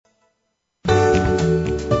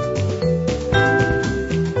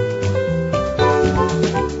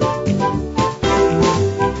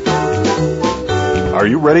Are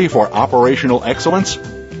you ready for operational excellence?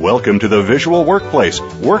 Welcome to the Visual Workplace,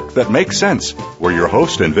 work that makes sense, where your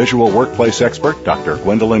host and visual workplace expert, Dr.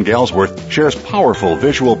 Gwendolyn Galsworth, shares powerful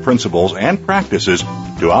visual principles and practices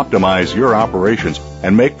to optimize your operations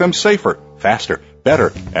and make them safer, faster,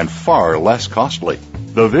 better, and far less costly.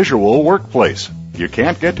 The Visual Workplace. You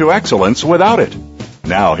can't get to excellence without it.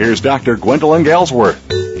 Now, here's Dr. Gwendolyn Galsworth.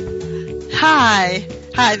 Hi,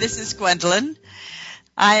 this is Gwendolyn.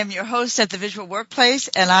 I am your host at the Visual Workplace,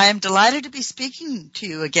 and I am delighted to be speaking to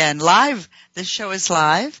you again live. This show is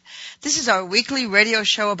live. This is our weekly radio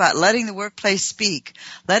show about letting the workplace speak,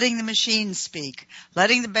 letting the machines speak,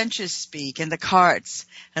 letting the benches speak, and the carts,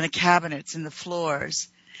 and the cabinets, and the floors,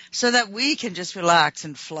 so that we can just relax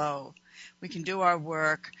and flow. We can do our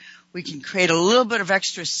work. We can create a little bit of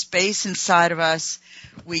extra space inside of us.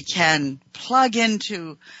 We can plug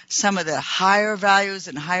into some of the higher values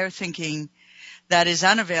and higher thinking that is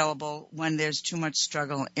unavailable when there's too much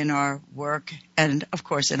struggle in our work and, of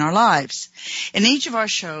course, in our lives. In each of our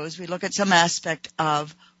shows, we look at some aspect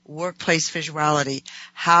of workplace visuality,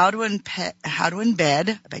 how to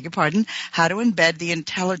embed the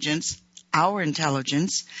intelligence, our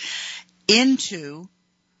intelligence, into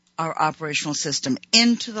our operational system,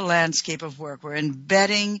 into the landscape of work. We're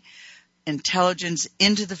embedding intelligence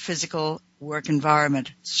into the physical work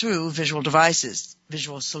environment through visual devices,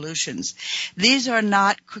 visual solutions. These are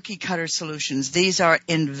not cookie-cutter solutions. These are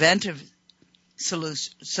inventive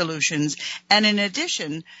solutions. And in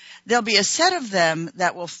addition, there'll be a set of them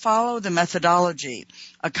that will follow the methodology,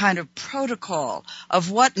 a kind of protocol of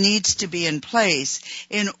what needs to be in place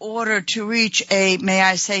in order to reach a, may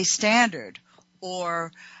I say, standard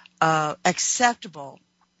or acceptable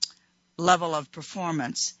level of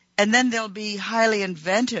performance. And then there'll be highly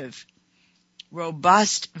inventive,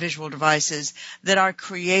 robust visual devices that are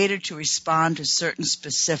created to respond to certain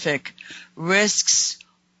specific risks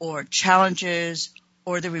or challenges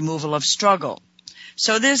or the removal of struggle.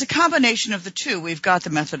 So there's a combination of the two. We've got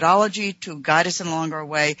the methodology to guide us along our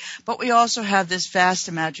way, but we also have this vast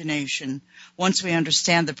imagination once we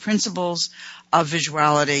understand the principles of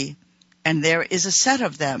visuality, and there is a set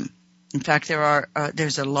of them. In fact,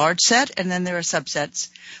 there's a large set, and then there are subsets.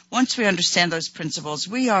 Once we understand those principles,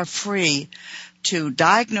 we are free to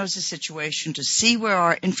diagnose a situation, to see where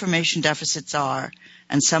our information deficits are,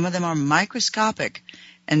 and some of them are microscopic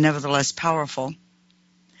and nevertheless powerful,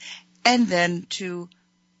 and then to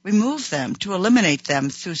remove them, to eliminate them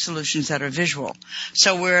through solutions that are visual.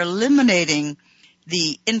 So we're eliminating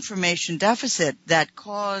the information deficit that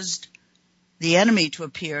caused the enemy to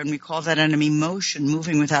appear, and we call that enemy motion,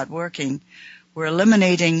 moving without working. We're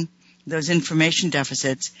eliminating those information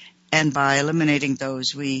deficits, and by eliminating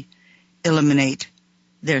those, we eliminate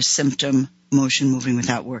their symptom, motion, moving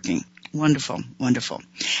without working. Wonderful, wonderful.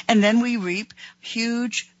 And then we reap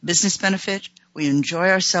huge business benefit. We enjoy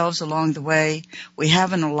ourselves along the way. We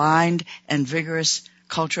have an aligned and vigorous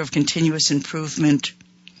culture of continuous improvement.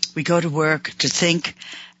 We go to work to think,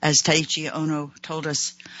 as Taiichi Ono told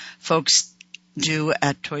us, folks do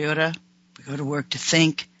at Toyota. We go to work to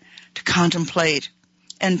think, to contemplate,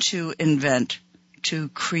 and to invent, to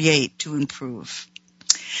create, to improve.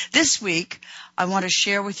 This week, I want to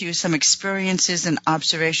share with you some experiences and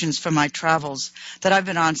observations from my travels that I've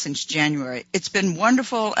been on since January. It's been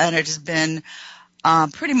wonderful, and it has been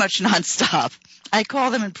pretty much nonstop. I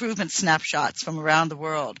call them improvement snapshots from around the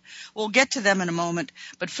world. We'll get to them in a moment,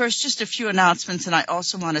 but first, just a few announcements, and I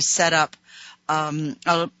also want to set up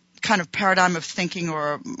a kind of paradigm of thinking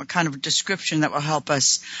or a kind of description that will help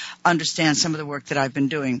us understand some of the work that I've been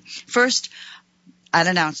doing. First, an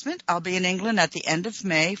announcement. I'll be in England at the end of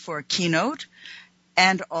May for a keynote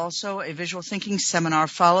and also a visual thinking seminar,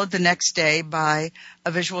 followed the next day by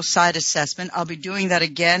a visual site assessment. I'll be doing that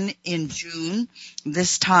again in June,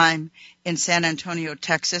 this time in San Antonio,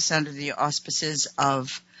 Texas, under the auspices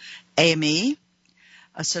of AME,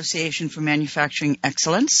 Association for Manufacturing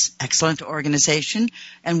Excellence, excellent organization,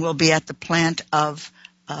 and we'll be at the plant of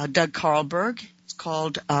Doug Carlberg. It's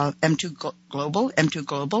called M2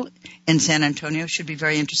 Global in San Antonio. Should be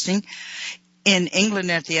very interesting. In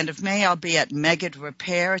England at the end of May, I'll be at Meggitt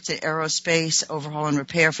Repair. It's an aerospace overhaul and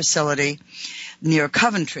repair facility near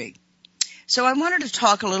Coventry. So I wanted to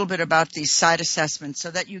talk a little bit about these site assessments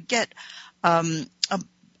so that you get a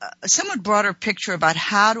somewhat broader picture about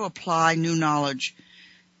how to apply new knowledge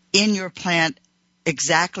in your plant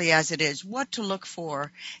exactly as it is, what to look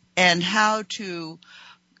for, and how to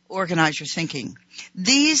organize your thinking.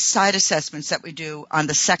 These site assessments that we do on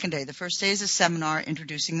the second day, the first day is a seminar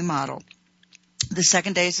introducing the model. The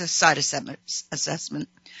second day is a site assessment.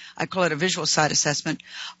 I call it a visual site assessment,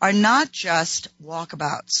 are not just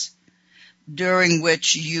walkabouts. during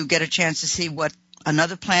which you get a chance to see what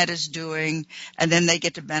another plant is doing, and then they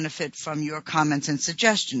get to benefit from your comments and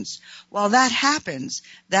suggestions. While that happens,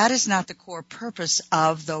 that is not the core purpose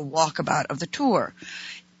of the walkabout, of the tour.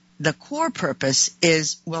 The core purpose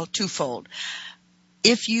is, well, twofold.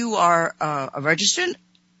 If you are a registrant,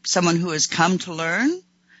 someone who has come to learn,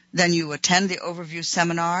 then you attend the overview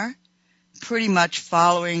seminar, pretty much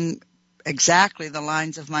following exactly the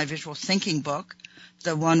lines of my visual thinking book,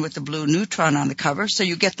 the one with the blue neutron on the cover, so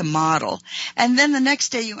you get the model. And then the next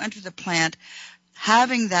day you enter the plant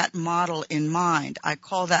having that model in mind. I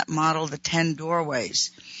call that model the 10 doorways.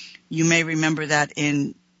 You may remember that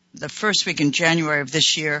in the first week in January of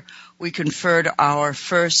this year, we conferred our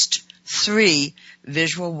first 3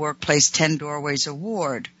 Visual Workplace 10 Doorways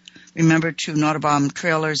Award. Remember, to Notenbaum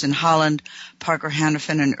Trailers in Holland, Parker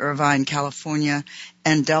Hannafin in Irvine, California,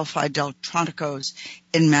 and Delphi Del Tronticos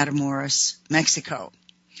in Matamoros, Mexico.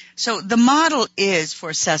 So the model for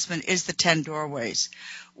assessment is the 10 doorways,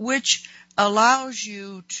 which allows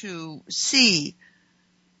you to see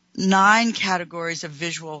 9 categories of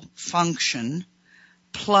visual function,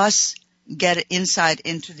 plus get insight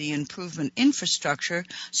into the improvement infrastructure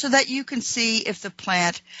so that you can see if the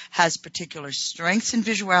plant has particular strengths in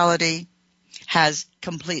visuality, has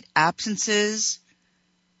complete absences,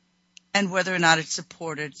 and whether or not it's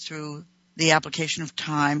supported through the application of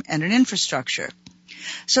time and an infrastructure.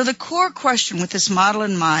 So the core question with this model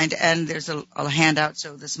in mind, and there's a handout,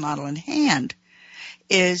 so this model in hand,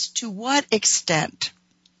 is to what extent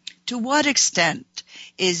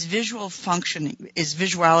is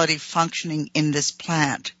visuality functioning in this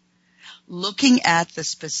plant? Looking at the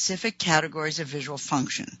specific categories of visual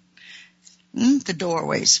function. The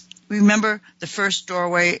doorways. Remember the first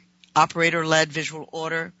doorway, operator-led visual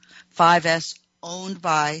order, 5S, owned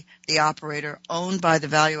by the operator, owned by the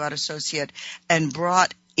value-add associate, and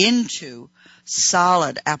brought into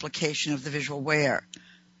solid application of the visual where.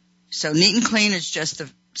 So neat and clean is just the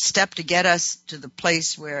step to get us to the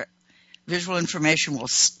place where visual information will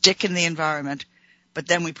stick in the environment, but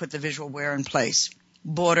then we put the visual where in place.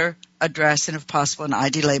 Border, address, and if possible, an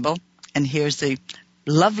ID label. And here's the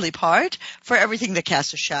lovely part for everything that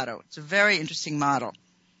casts a shadow. It's a very interesting model.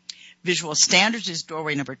 Visual standards is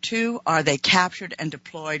doorway number 2. Are they captured and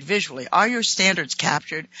deployed visually? Are your standards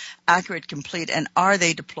captured, accurate, complete, and are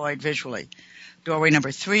they deployed visually? Doorway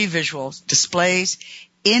number 3, visual displays.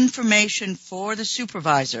 Information for the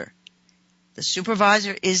supervisor. The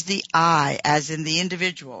supervisor is the I, as in the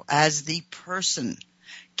individual, as the person,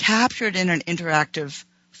 captured in an interactive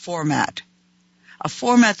format. A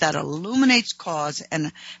format that illuminates cause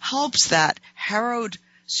and helps that harrowed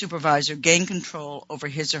supervisor gain control over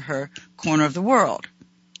his or her corner of the world.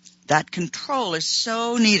 That control is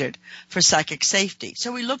so needed for psychic safety.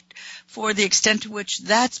 So we looked for the extent to which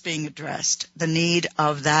that's being addressed, the need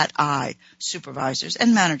of that I, supervisors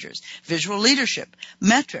and managers. Visual leadership,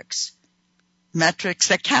 metrics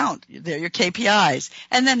that count, they're your KPIs,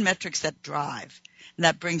 and then metrics that drive. And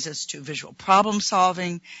that brings us to visual problem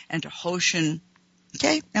solving and to Hoshin.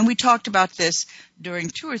 Okay, and we talked about this during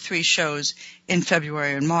 2 or 3 shows in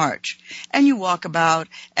February and March. And you walk about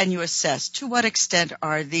and you assess to what extent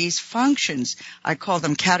are these functions, I call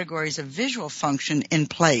them categories of visual function, in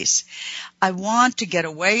place. I want to get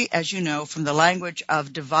away, as you know, from the language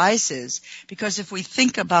of devices, because if we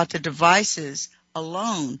think about the devices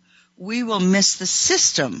alone, we will miss the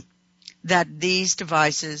system that these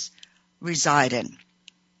devices reside in.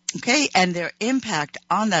 Okay, and their impact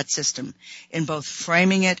on that system in both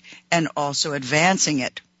framing it and also advancing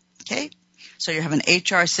it. Okay, so you have an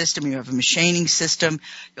HR system, you have a machining system,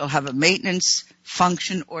 you'll have a maintenance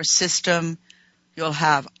function or system, you'll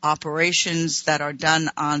have operations that are done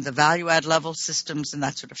on the value-add level systems and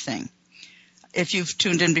that sort of thing. If you've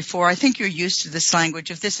tuned in before, I think you're used to this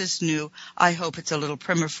language. If this is new, I hope it's a little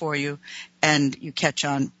primer for you and you catch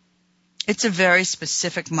on. It's a very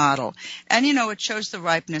specific model. And, it shows the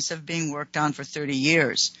ripeness of being worked on for 30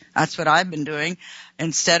 years. That's what I've been doing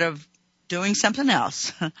instead of doing something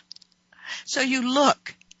else. So you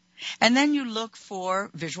look. And then you look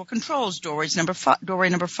for visual controls, doorway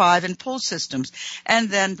number 5, and pull systems. And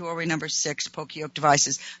then doorway number 6, poka-yoke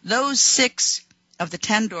devices. Those 6 of the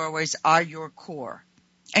 10 doorways are your core.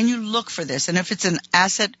 And you look for this. And if it's an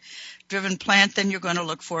asset-driven plant, then you're going to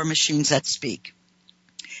look for machines that speak.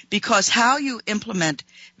 Because how you implement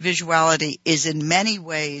visuality is in many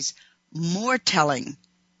ways more telling.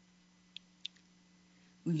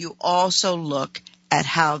 You also look at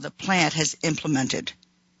how the plant has implemented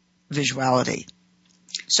visuality.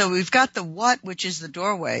 So we've got the what, which is the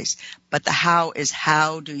doorways, but the how is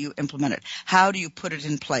how do you implement it? How do you put it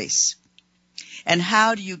in place? And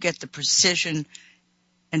how do you get the precision?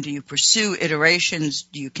 And do you pursue iterations?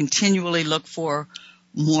 Do you continually look for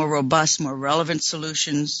more robust, more relevant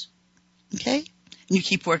solutions? Okay? And you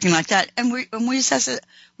keep working like that. And we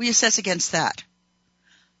assess against that.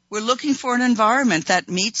 We're looking for an environment that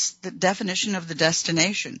meets the definition of the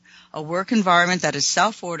destination, a work environment that is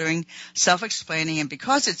self-ordering, self-explaining, and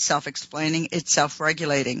because it's self-explaining, it's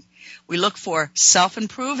self-regulating. We look for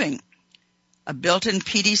self-improving, a built-in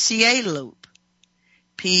PDCA loop,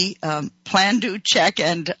 plan, do, check,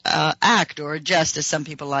 and act, or adjust, as some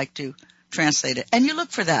people like to translate it. And you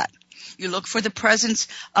look for that. You look for the presence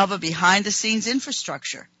of a behind-the-scenes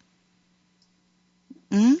infrastructure.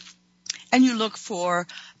 And you look for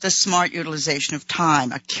the smart utilization of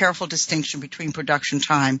time, a careful distinction between production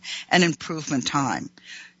time and improvement time.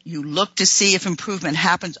 You look to see if improvement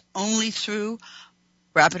happens only through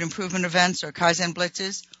rapid improvement events or Kaizen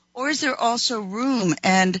blitzes, or is there also room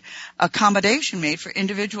and accommodation made for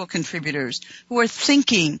individual contributors who are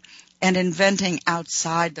thinking and inventing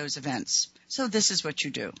outside those events? So this is what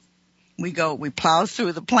you do. We plow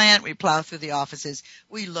through the plant, we plow through the offices,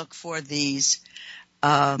 we look for these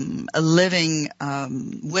living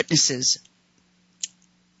witnesses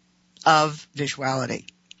of visuality.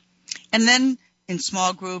 And then in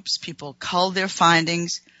small groups, people cull their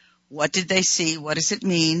findings. What did they see? What does it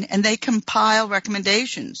mean? And they compile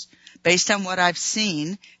recommendations. Based on what I've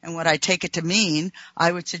seen and what I take it to mean,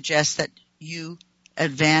 I would suggest that you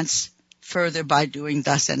advance further by doing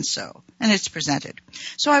thus and so. And it's presented.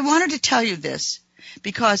 So I wanted to tell you this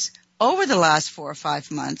because over the last 4 or 5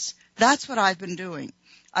 months, that's what I've been doing.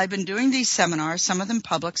 I've been doing these seminars, some of them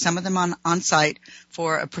public, some of them on site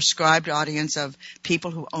for a prescribed audience of people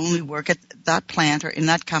who only work at that plant or in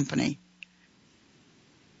that company.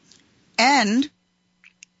 And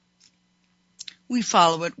we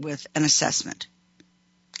follow it with an assessment.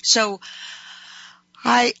 So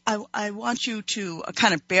I want you to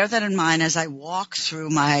kind of bear that in mind as I walk through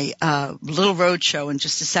my little road show in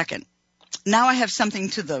just a second. Now I have something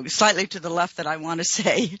slightly to the left that I want to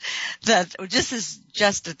say that this is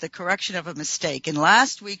just at the correction of a mistake. In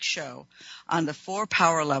last week's show on the 4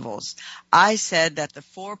 power levels, I said that the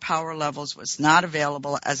 4 power levels was not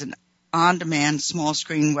available as an on-demand small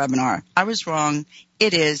screen webinar. I was wrong.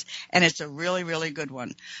 It is, and it's a really, really good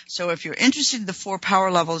one. So if you're interested in the 4 power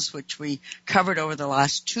levels, which we covered over the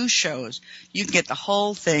last 2 shows, you can get the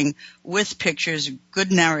whole thing with pictures,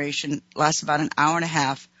 good narration, lasts about an hour and a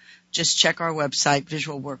half. Just check our website,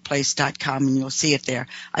 visualworkplace.com, and you'll see it there.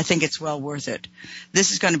 I think it's well worth it.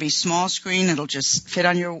 This is going to be small screen. It'll just fit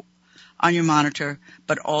on your monitor,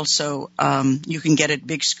 but also you can get it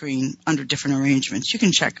big screen under different arrangements. You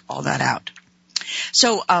can check all that out.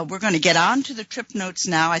 So we're going to get on to the trip notes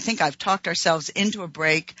now. I think I've talked ourselves into a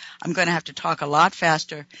break. I'm going to have to talk a lot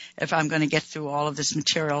faster if I'm going to get through all of this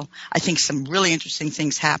material. I think some really interesting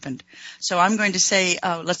things happened. So I'm going to say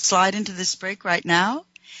let's slide into this break right now.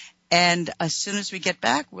 And as soon as we get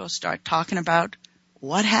back, we'll start talking about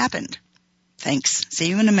what happened. Thanks. See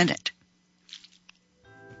you in a minute.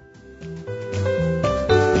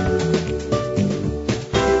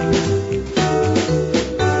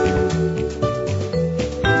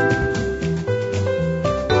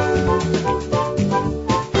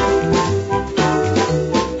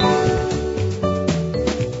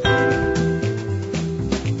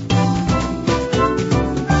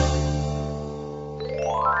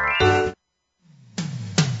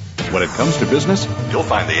 When it comes to business, you'll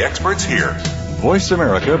find the experts here. Voice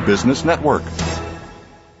America Business Network.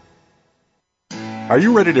 Are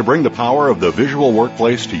you ready to bring the power of the visual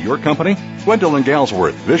workplace to your company? Gwendolyn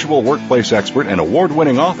Galsworth, visual workplace expert and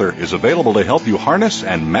award-winning author, is available to help you harness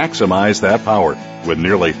and maximize that power. With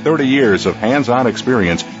nearly 30 years of hands-on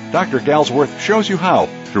experience, Dr. Galsworth shows you how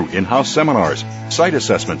through in-house seminars, site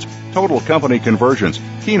assessments, total company conversions,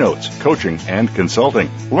 keynotes, coaching, and consulting.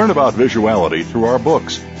 Learn about Visuality through our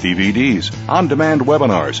books, DVDs, on-demand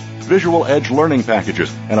webinars, Visual Edge learning packages,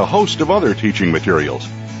 and a host of other teaching materials.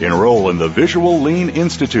 Enroll in the Visual Lean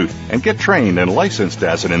Institute and get trained and licensed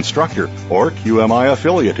as an instructor or QMI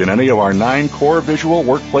affiliate in any of our 9 core visual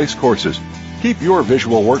workplace courses. Keep your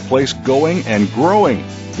visual workplace going and growing.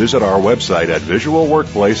 Visit our website at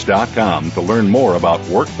visualworkplace.com to learn more about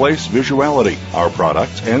workplace visuality, our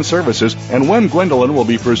products and services, and when Gwendolyn will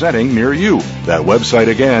be presenting near you. That website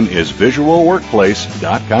again is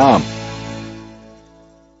visualworkplace.com.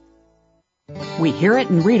 We hear it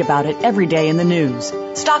and read about it every day in the news.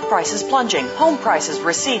 Stock prices plunging, home prices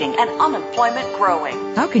receding, and unemployment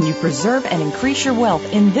growing. How can you preserve and increase your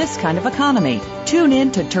wealth in this kind of economy? Tune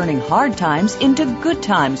in to Turning Hard Times into Good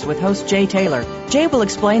Times with host Jay Taylor. Jay will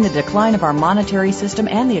explain the decline of our monetary system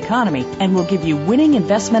and the economy, and will give you winning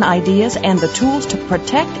investment ideas and the tools to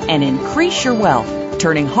protect and increase your wealth.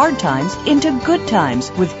 Turning Hard Times into Good Times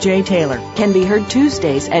with Jay Taylor can be heard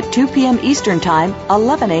Tuesdays at 2 p.m. Eastern Time,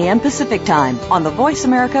 11 a.m. Pacific Time on the Voice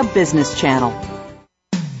America Business Channel.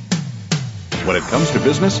 When it comes to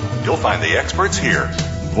business, you'll find the experts here.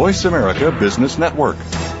 Voice America Business Network.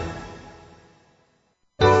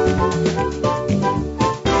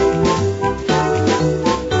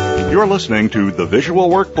 You're listening to The Visual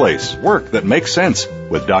Workplace, Work That Makes Sense,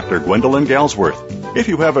 with Dr. Gwendolyn Galsworth. If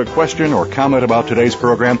you have a question or comment about today's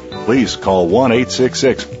program, please call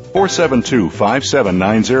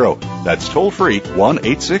 1-866-472-5790. That's toll-free,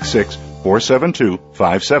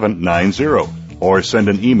 1-866-472-5790. Or send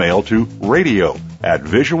an email to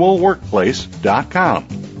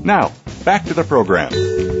radio@visualworkplace.com. Now, back to the program.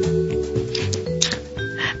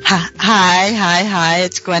 Hi,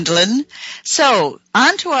 it's Gwendolyn. So,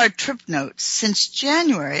 on to our trip notes. Since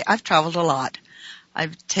January, I've traveled a lot.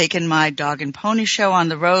 I've taken my dog and pony show on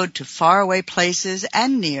the road to faraway places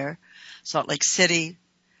and near Salt Lake City,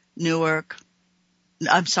 Newark,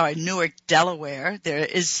 Delaware. There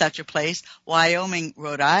is such a place. Wyoming,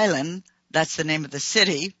 Rhode Island. That's the name of the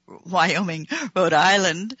city. Wyoming, Rhode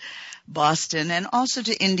Island. Boston, and also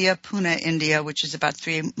to India, Pune, India, which is about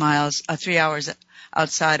 3 hours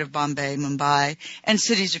outside of Bombay, Mumbai, and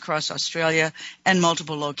cities across Australia and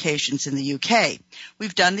multiple locations in the UK.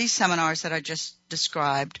 We've done these seminars that I just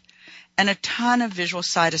described and a ton of visual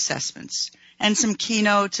site assessments and some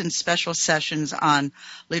keynotes and special sessions on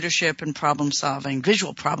leadership and problem solving,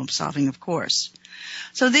 visual problem solving, of course.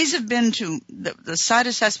 So these have been the site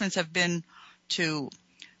assessments have been to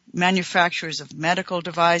manufacturers of medical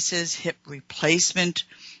devices, hip replacement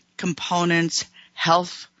components,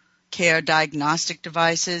 health care diagnostic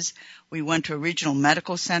devices. We went to a regional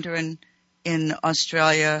medical center in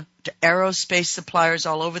Australia, to aerospace suppliers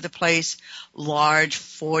all over the place, large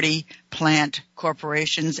 40 plant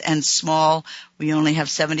corporations and small, we only have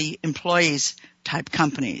 70 employees type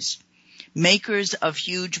companies. Makers of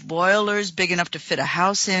huge boilers big enough to fit a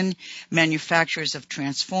house in, manufacturers of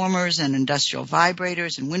transformers and industrial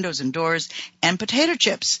vibrators and windows and doors and potato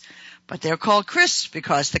chips. But they're called crisps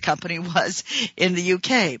because the company was in the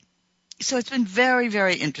UK. So it's been very,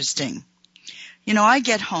 very interesting. You know, I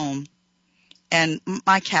get home and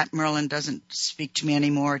my cat Merlin doesn't speak to me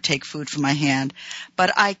anymore or take food from my hand,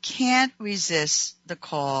 but I can't resist the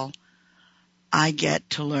call. I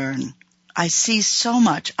get to learn. I see so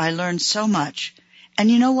much. I learn so much. And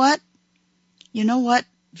you know what?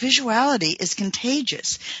 Visuality is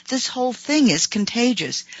contagious. This whole thing is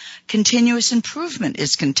contagious. Continuous improvement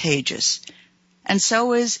is contagious. And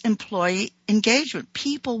so is employee engagement.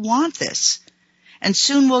 People want this. And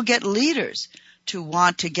soon we'll get leaders to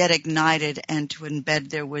want to get ignited and to embed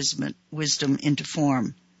their wisdom into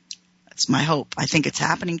form. That's my hope. I think it's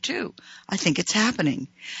happening too. I think it's happening.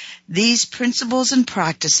 These principles and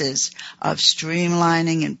practices of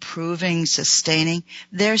streamlining, improving, sustaining,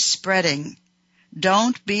 they're spreading.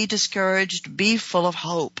 Don't be discouraged. Be full of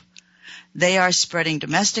hope. They are spreading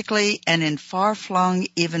domestically and in far-flung,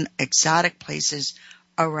 even exotic places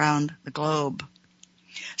around the globe.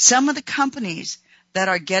 Some of the companies that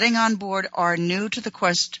are getting on board are new to the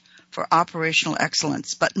quest for operational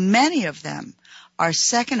excellence, but many of them are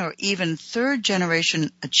second or even third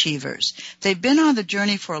generation achievers. They've been on the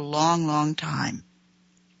journey for a long, long time.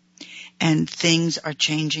 And things are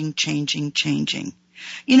changing.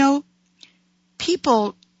 You know,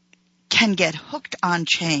 people can get hooked on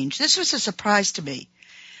change. This was a surprise to me.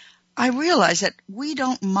 I realized that we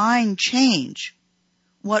don't mind change.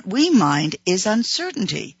 What we mind is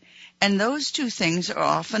uncertainty. And those two things are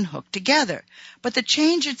often hooked together. But the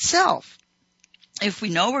change itself, if we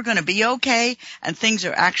know we're going to be okay and things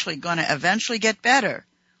are actually going to eventually get better,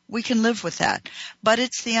 we can live with that. But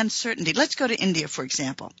it's the uncertainty. Let's go to India, for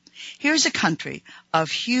example. Here's a country of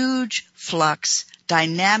huge flux,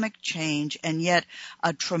 dynamic change, and yet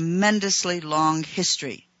a tremendously long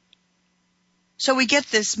history. So we get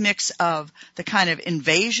this mix of the kind of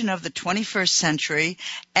invasion of the 21st century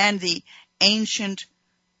and the ancient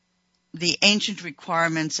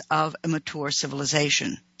requirements of a mature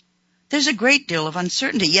civilization. There's a great deal of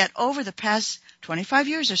uncertainty, yet over the past 25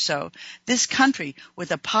 years or so, this country,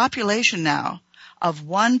 with a population now of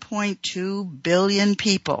 1.2 billion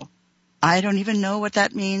people, I don't even know what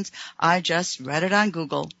that means. I just read it on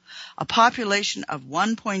Google. A population of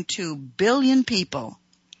 1.2 billion people.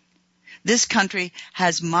 This country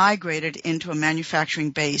has migrated into a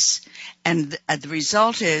manufacturing base, and the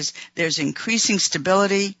result is there's increasing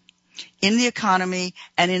stability in the economy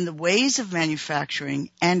and in the ways of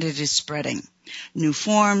manufacturing, and it is spreading. New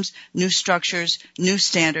forms, new structures, new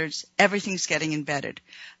standards, everything's getting embedded.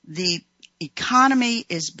 The economy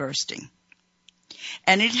is bursting.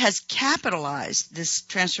 And it has capitalized, this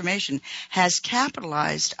transformation has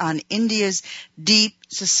capitalized on India's deep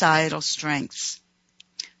societal strengths.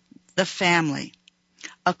 The family,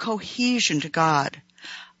 a cohesion to God,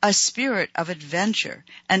 a spirit of adventure,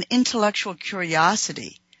 an intellectual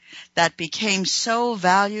curiosity that became so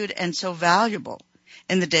valued and so valuable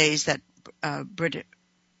in the days that Britain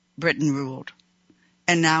ruled,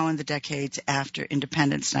 and now in the decades after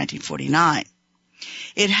independence, 1949.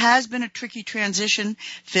 It has been a tricky transition,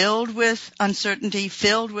 filled with uncertainty,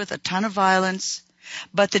 filled with a ton of violence,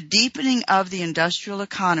 but the deepening of the industrial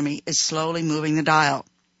economy is slowly moving the dial.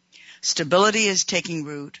 Stability is taking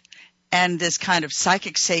root, and this kind of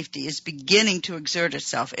psychic safety is beginning to exert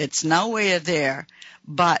itself. It's nowhere there,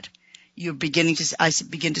 but I begin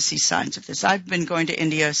to see signs of this. I've been going to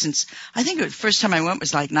India since, I think the first time I went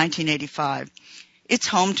was like 1985. It's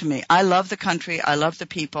home to me. I love the country, I love the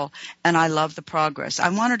people, and I love the progress. I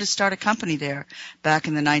wanted to start a company there back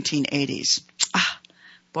in the 1980s.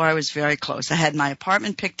 Boy, I was very close. I had my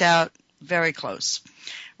apartment picked out, very close.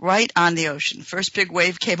 Right on the ocean. First big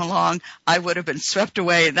wave came along, I would have been swept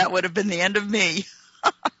away, and that would have been the end of me.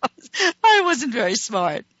 I wasn't very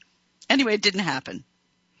smart. Anyway, it didn't happen.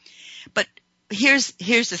 But here's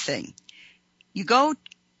the thing. You go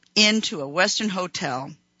into a Western hotel,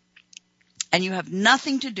 and you have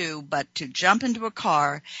nothing to do but to jump into a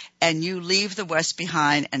car, and you leave the West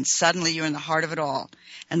behind, and suddenly you're in the heart of it all.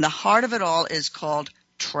 And the heart of it all is called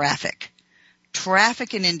traffic.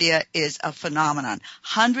 Traffic in India is a phenomenon.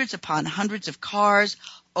 Hundreds upon hundreds of cars,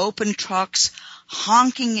 open trucks,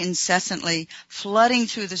 honking incessantly, flooding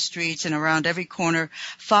through the streets and around every corner,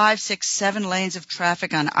 5, 6, 7 lanes of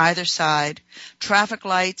traffic on either side. Traffic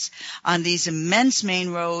lights on these immense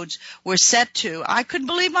main roads were set to, I couldn't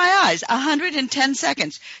believe my eyes, 110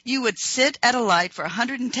 seconds. You would sit at a light for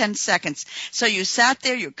 110 seconds. So you sat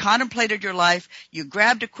there, you contemplated your life, you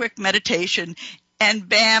grabbed a quick meditation, and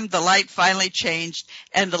bam, the light finally changed,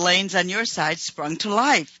 and the lanes on your side sprung to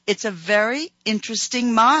life. It's a very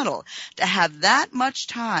interesting model to have that much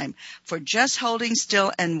time for just holding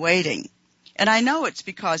still and waiting. And I know it's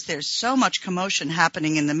because there's so much commotion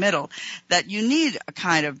happening in the middle that you need a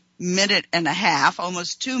kind of minute and a half,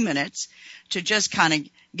 almost 2 minutes, to just kind of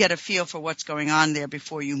get a feel for what's going on there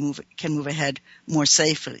before you can move ahead more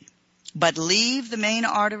safely. But leave the main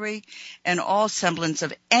artery, and all semblance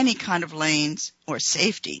of any kind of lanes or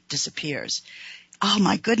safety disappears. Oh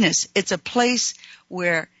my goodness, it's a place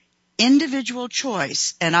where individual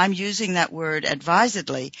choice, and I'm using that word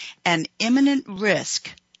advisedly, and imminent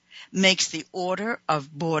risk makes the order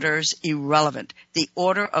of borders irrelevant, the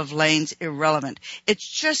order of lanes irrelevant. It's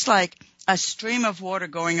just like a stream of water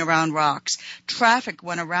going around rocks. Traffic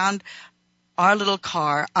went around our little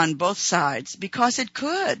car on both sides because it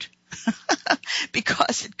could.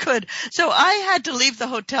 Because it could. So I had to leave the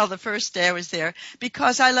hotel the first day I was there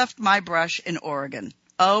because I left my brush in Oregon.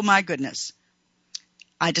 Oh my goodness.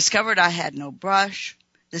 I discovered I had no brush.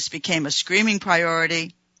 This became a screaming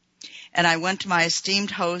priority. And I went to my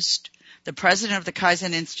esteemed host, the president of the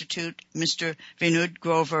Kaizen Institute, Mr. Vinud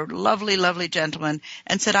Grover, lovely, lovely gentleman,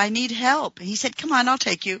 and said, I need help. He said, come on, I'll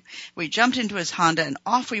take you. We jumped into his Honda and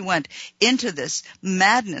off we went into this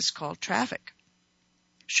madness called traffic.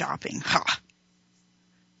 Shopping.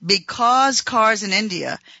 Because cars in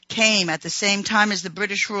India came at the same time as the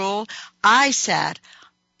British rule, I sat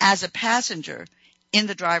as a passenger in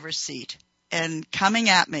the driver's seat, and coming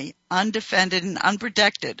at me, undefended and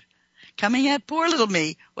unprotected, coming at poor little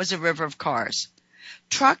me, was a river of cars.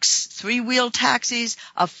 Trucks, 3-wheel taxis,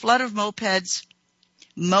 a flood of mopeds,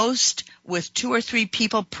 most with 2 or 3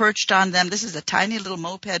 people perched on them. This is a tiny little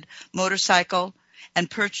moped motorcycle. And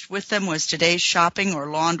perched with them was today's shopping or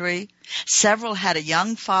laundry. Several had a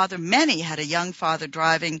young father, many had a young father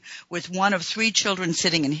driving with one of 3 children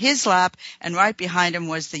sitting in his lap, and right behind him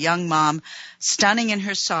was the young mom, stunning in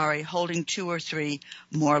her sari, holding 2 or 3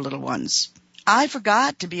 more little ones. I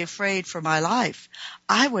forgot to be afraid for my life.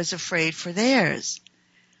 I was afraid for theirs.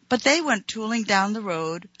 But they went tooling down the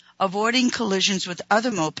road, avoiding collisions with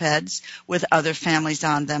other mopeds, with other families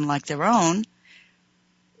on them like their own,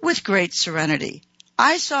 with great serenity.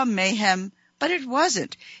 I saw mayhem, but it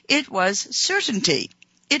wasn't. It was certainty.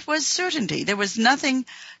 it was certainty. There was nothing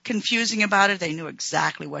confusing about it. They knew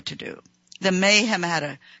exactly what to do. The mayhem had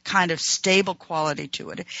a kind of stable quality to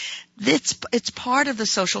it. It's part of the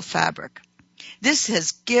social fabric. This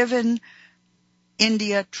has given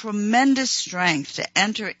India tremendous strength to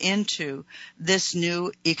enter into this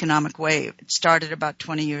new economic wave. It started about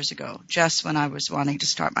 20 years ago, just when I was wanting to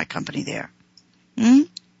start my company there.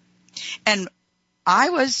 And I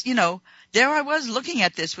was, there I was looking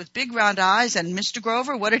at this with big round eyes, and Mr.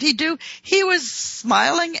 Grover, what did he do? He was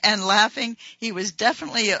smiling and laughing. He was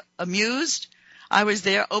definitely amused. I was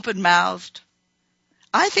there open-mouthed.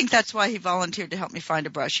 I think that's why he volunteered to help me find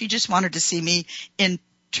a brush. He just wanted to see me in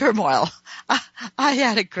turmoil. I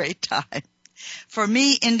had a great time. For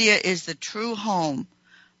me, India is the true home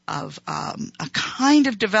of a kind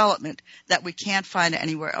of development that we can't find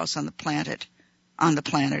anywhere else on the planet.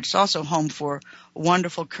 It's also home for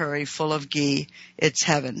wonderful curry full of ghee. It's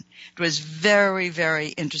heaven. It was very, very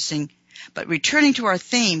interesting. But returning to our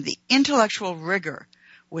theme, the intellectual rigor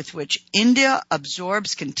with which India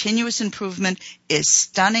absorbs continuous improvement is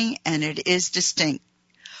stunning, and it is distinct.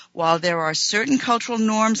 While there are certain cultural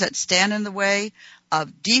norms that stand in the way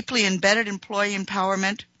of deeply embedded employee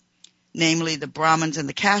empowerment, namely the Brahmins and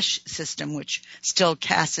the caste system, which still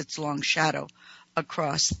casts its long shadow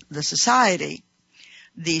across the society,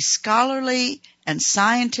 the scholarly and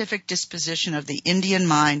scientific disposition of the Indian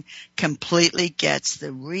mind completely gets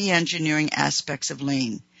the re-engineering aspects of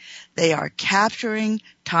lean. They are capturing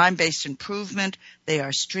time-based improvement. They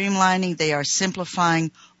are streamlining. They are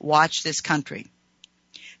simplifying. Watch this country.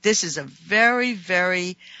 This is a very,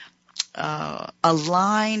 very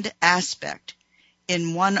aligned aspect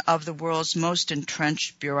in one of the world's most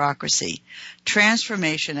entrenched bureaucracy.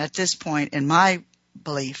 Transformation at this point, in my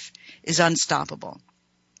belief, is unstoppable,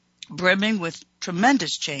 brimming with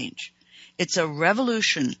tremendous change. It's a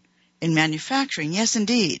revolution in manufacturing, yes,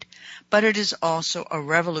 indeed, but it is also a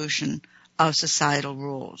revolution of societal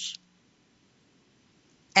rules.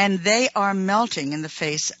 And they are melting in the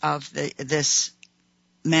face of this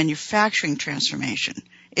manufacturing transformation.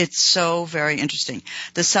 It's so very interesting.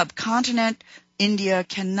 The subcontinent, India,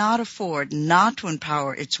 cannot afford not to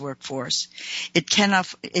empower its workforce. It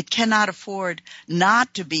cannot afford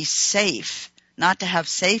not to be safe, not to have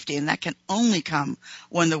safety, and that can only come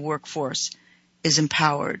when the workforce is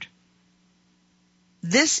empowered.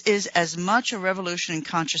 This is as much a revolution in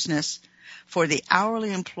consciousness for the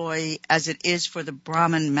hourly employee as it is for the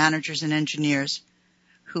Brahmin managers and engineers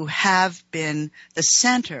who have been the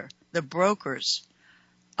center, the brokers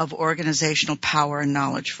of organizational power and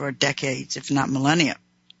knowledge for decades, if not millennia.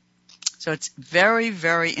 So it's very,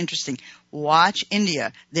 very interesting. Watch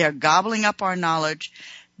India. They're gobbling up our knowledge.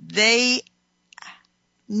 They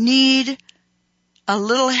need a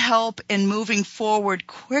little help in moving forward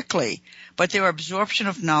quickly, but their absorption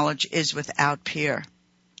of knowledge is without peer.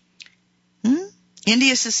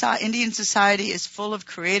 Indian society is full of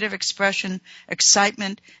creative expression,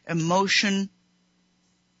 excitement, emotion,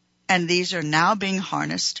 and these are now being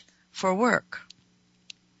harnessed for work.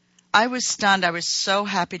 I was stunned. I was so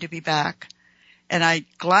happy to be back, and I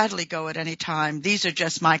gladly go at any time. These are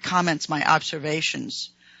just my comments, my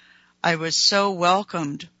observations. I was so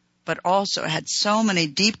welcomed, but also had so many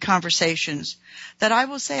deep conversations that I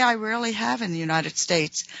will say I rarely have in the United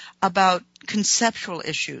States about conceptual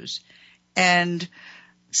issues and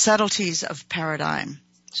subtleties of paradigm.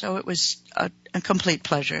 So it was a complete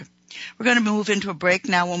pleasure. We're going to move into a break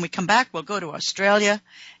now. When we come back, we'll go to Australia,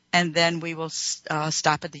 and then we will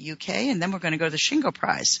stop at the UK, and then we're going to go to the Shingo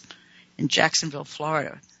Prize in Jacksonville,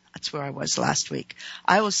 Florida. That's where I was last week.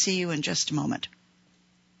 I will see you in just a moment.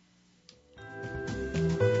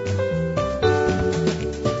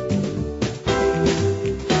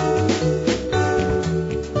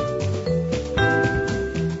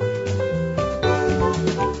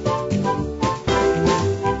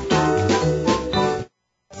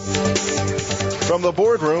 From the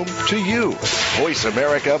boardroom to you, Voice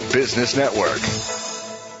America Business Network.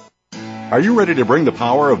 Are you ready to bring the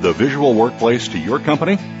power of the visual workplace to your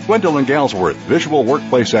company? Gwendolyn Galsworth, visual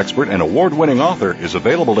workplace expert and award-winning author, is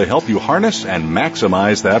available to help you harness and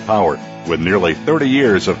maximize that power. With nearly 30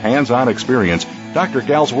 years of hands-on experience, Dr.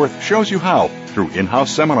 Galsworth shows you how through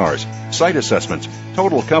in-house seminars, site assessments,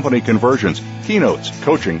 total company conversions, keynotes,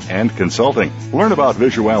 coaching, and consulting. Learn about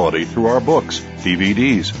Visuality through our books,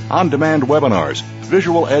 DVDs, on-demand webinars,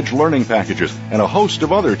 Visual Edge learning packages, and a host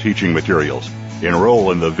of other teaching materials.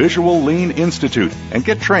 Enroll in the Visual Lean Institute and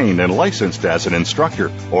get trained and licensed as an instructor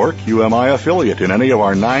or QMI affiliate in any of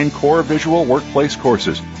our 9 core visual workplace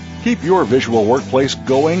courses. Keep your visual workplace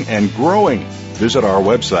going and growing. Visit our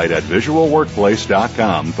website at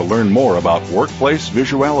visualworkplace.com to learn more about Workplace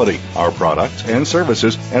Visuality, our products and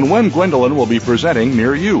services, and when Gwendolyn will be presenting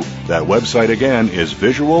near you. That website again is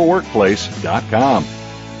visualworkplace.com.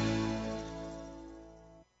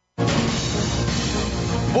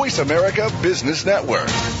 Voice America Business Network,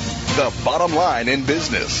 the bottom line in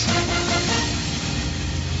business.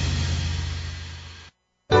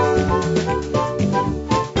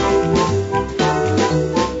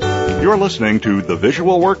 You're listening to The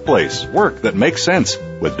Visual Workplace, Work That Makes Sense,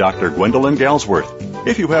 with Dr. Gwendolyn Galsworth.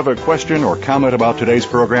 If you have a question or comment about today's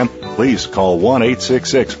program, please call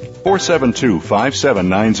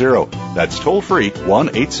 1-866-472-5790. That's toll-free,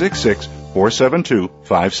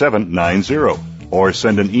 1-866-472-5790. Or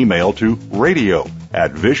send an email to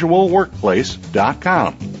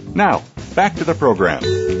radio@visualworkplace.com. Now, back to the program.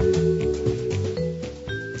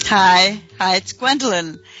 Hi, it's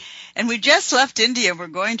Gwendolyn. And we just left India. We're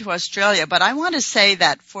going to Australia. But I want to say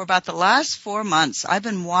that for about the last 4 months, I've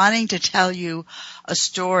been wanting to tell you a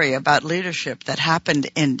story about leadership that happened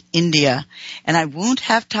in India. And I won't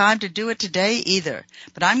have time to do it today either.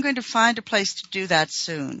 But I'm going to find a place to do that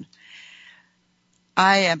soon.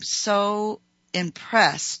 I am so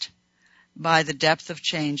impressed by the depth of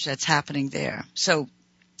change that's happening there. So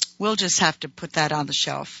we'll just have to put that on the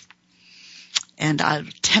shelf. And I'll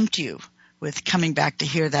tempt you with coming back to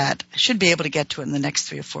hear that. I should be able to get to it in the next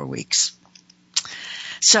 3 or 4 weeks.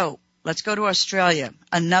 So let's go to Australia,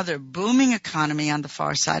 another booming economy on the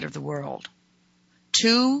far side of the world.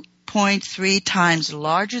 2.3 times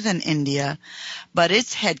larger than India, but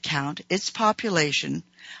its headcount, its population,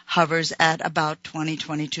 hovers at about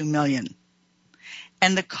 22 million.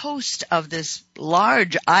 And the coast of this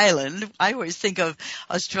large island, I always think of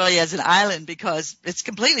Australia as an island because it's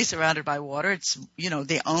completely surrounded by water. It's,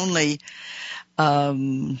 the only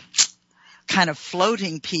kind of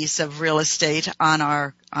floating piece of real estate on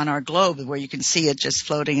our globe where you can see it just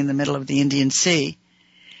floating in the middle of the Indian Sea.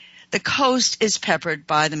 The coast is peppered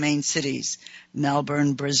by the main cities,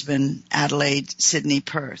 Melbourne, Brisbane, Adelaide, Sydney,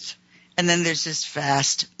 Perth. And then there's this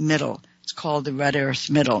vast middle. It's called the Red Earth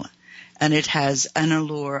Middle. And it has an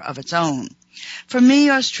allure of its own. For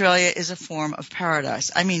me, Australia is a form of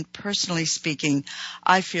paradise. I mean, personally speaking,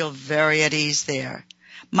 I feel very at ease there.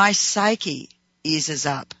 My psyche eases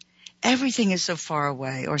up. Everything is so far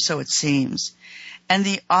away, or so it seems. And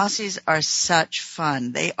the Aussies are such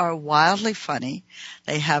fun. They are wildly funny.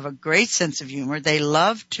 They have a great sense of humor. They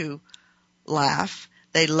love to laugh.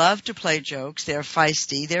 They love to play jokes. They're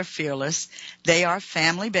feisty. They're fearless. They are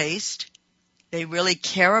family-based. They really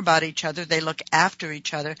care about each other. They look after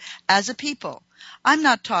each other as a people. I'm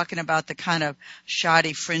not talking about the kind of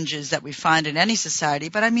shoddy fringes that we find in any society,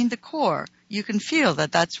 but I mean the core. You can feel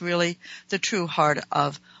that that's really the true heart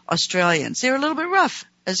of Australians. They're a little bit rough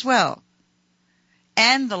as well.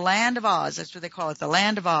 And the Land of Oz, that's what they call it, the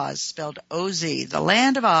Land of Oz, spelled O-Z. The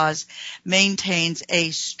Land of Oz maintains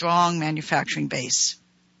a strong manufacturing base.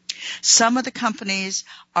 Some of the companies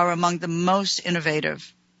are among the most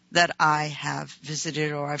innovative that I have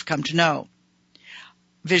visited or I've come to know.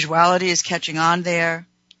 Visuality is catching on there,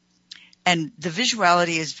 and the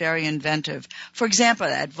Visuality is very inventive. For example,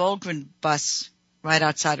 at Volgren Bus, right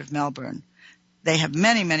outside of Melbourne, they have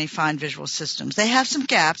many, many fine visual systems. They have some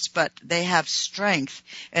gaps, but they have strength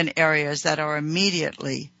in areas that are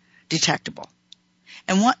immediately detectable.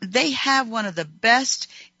 And they have one of the best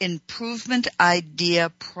improvement idea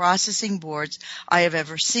processing boards I have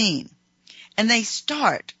ever seen. And they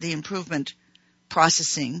start the improvement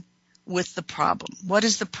processing with the problem. What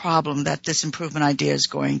is the problem that this improvement idea is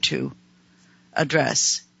going to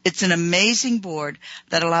address? It's an amazing board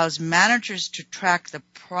that allows managers to track the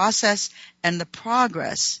process and the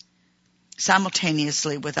progress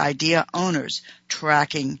simultaneously with idea owners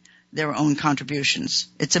tracking their own contributions.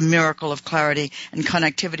 It's a miracle of clarity and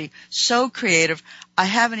connectivity. So creative, I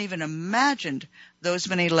haven't even imagined those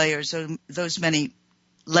many layers of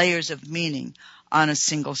meaning on a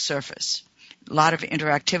single surface. A lot of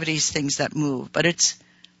interactivities, things that move, but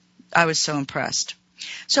I was so impressed.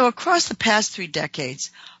 So across the past 3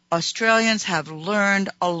 decades, Australians have learned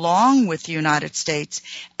along with the United States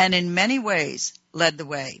and in many ways led the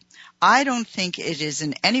way. I don't think it is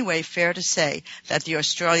in any way fair to say that the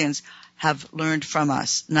Australians have learned from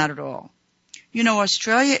us. Not at all.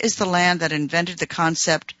 Australia is the land that invented the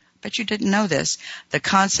concept, bet you didn't know this, the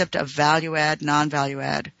concept of value add, non-value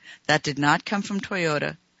add. That did not come from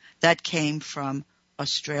Toyota. That came from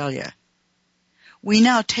Australia. We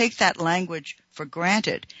now take that language for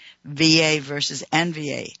granted, VA versus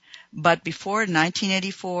NVA. But before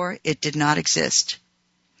 1984, it did not exist.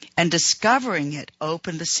 And discovering it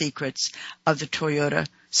opened the secrets of the Toyota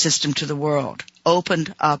system to the world,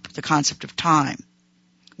 opened up the concept of time.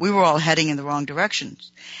 We were all heading in the wrong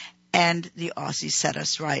directions, and the Aussies set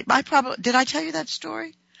us right. Did I tell you that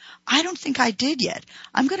story? I don't think I did yet.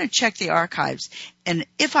 I'm going to check the archives, and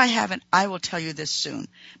if I haven't, I will tell you this soon,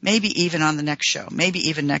 maybe even on the next show, maybe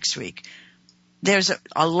even next week. There's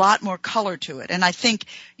a lot more color to it, and I think,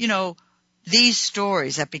 these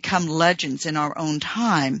stories that become legends in our own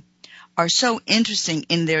time are so interesting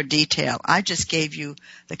in their detail. I just gave you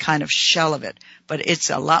the kind of shell of it, but it's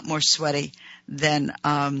a lot more sweaty than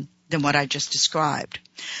what I just described.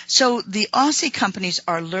 So the Aussie companies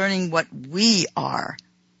are learning what we're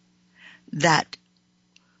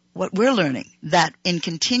learning, that in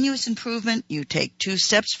continuous improvement, you take 2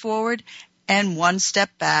 steps forward and 1 step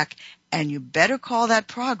back, and you better call that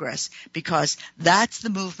progress, because that's the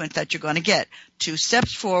movement that you're going to get. 2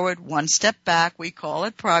 steps forward, 1 step back, we call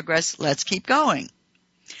it progress. Let's keep going.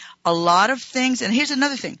 A lot of things, and here's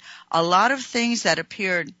another thing, a lot of things that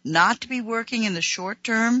appear not to be working in the short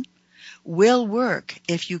term will work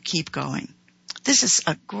if you keep going. This is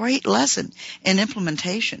a great lesson in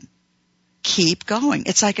implementation. Keep going.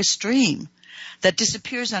 It's like a stream that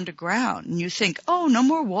disappears underground, and you think, oh, no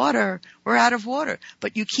more water, we're out of water,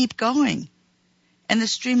 but you keep going, and the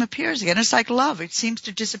stream appears again. It's like love. It seems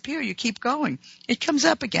to disappear. You keep going. It comes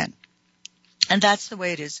up again. And that's the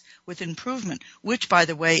way it is with improvement, which, by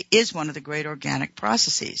the way, is one of the great organic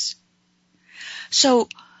processes. So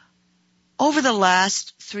over the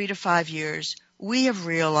last 3 to 5 years, we have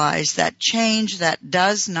realized that change that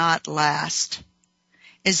does not last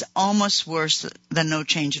is almost worse than no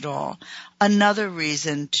change at all. Another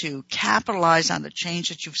reason to capitalize on the change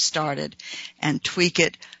that you've started and tweak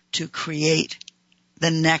it to create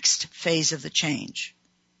the next phase of the change.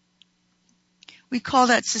 We call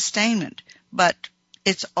that sustainment, but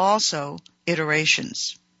it's also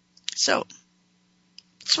iterations. So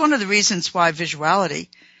it's one of the reasons why Visuality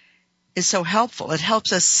is so helpful. It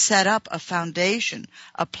helps us set up a foundation,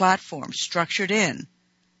 a platform structured in,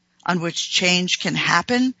 on which change can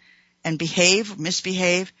happen and behave,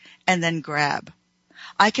 misbehave, and then grab.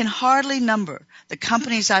 I can hardly number the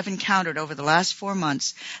companies I've encountered over the last 4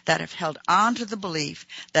 months that have held on to the belief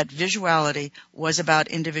that Visuality was about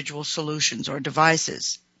individual solutions or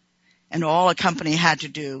devices, and all a company had to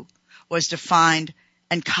do was to find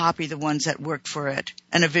and copy the ones that worked for it,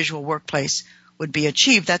 and a visual workplace would be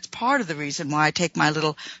achieved. That's part of the reason why I take my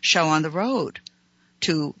little show on the road,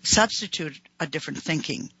 to substitute a different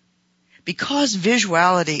thinking. Because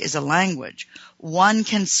Visuality is a language, one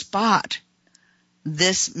can spot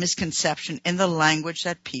this misconception in the language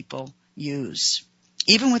that people use.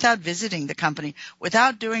 Even without visiting the company,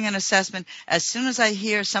 without doing an assessment, as soon as I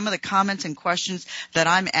hear some of the comments and questions that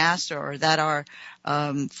I'm asked or that are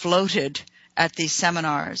floated at these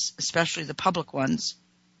seminars, especially the public ones,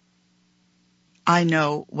 I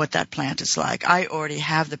know what that plant is like. I already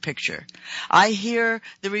have the picture. I hear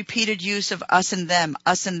the repeated use of us and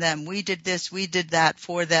them, we did this, we did that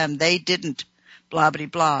for them, they didn't, blah, blah,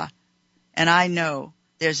 blah. And I know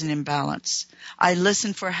there's an imbalance. I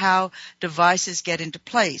listen for how devices get into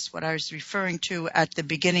place, what I was referring to at the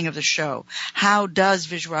beginning of the show. How does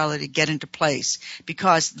Visuality get into place?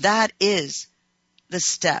 Because that is the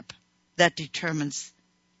step that determines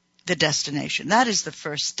the destination. That is the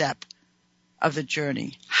first step of the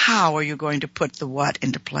journey. How are you going to put the what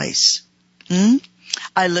into place?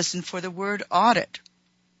 I listen for the word audit.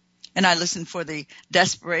 And I listen for the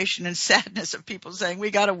desperation and sadness of people saying, we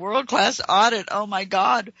got a world-class audit. Oh, my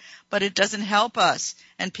God. But it doesn't help us,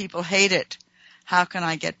 and people hate it. How can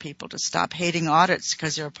I get people to stop hating audits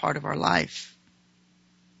because they're a part of our life?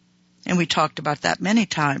 And we talked about that many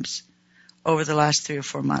times over the last 3 or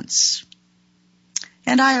 4 months.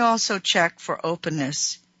 And I also check for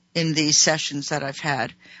openness in these sessions that I've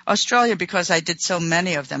had. Australia, because I did so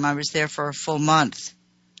many of them, I was there for a full month.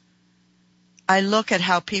 I look at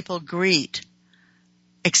how people greet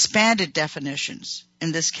expanded definitions,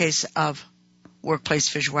 in this case of workplace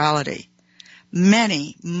visuality.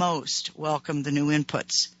 Most welcome the new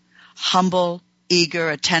inputs. Humble, eager,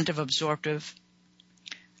 attentive, absorptive.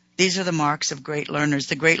 These are the marks of great learners,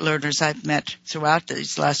 the great learners I've met throughout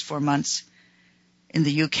these last 4 months in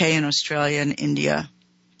the UK and Australia and India.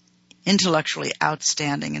 Intellectually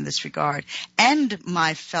outstanding in this regard. And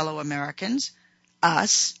my fellow Americans,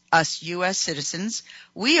 us U.S. citizens,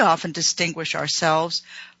 we often distinguish ourselves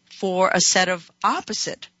for a set of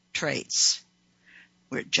opposite traits.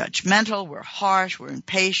 We're judgmental, we're harsh, we're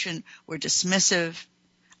impatient, we're dismissive.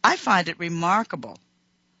 I find it remarkable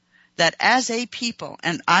that as a people,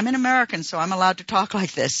 and I'm an American, so I'm allowed to talk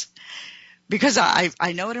like this, because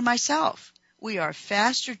I know it in myself. We are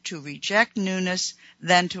faster to reject newness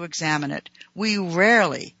than to examine it. We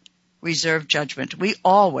rarely reserve judgment. We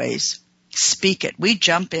always speak it. We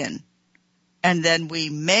jump in, and then we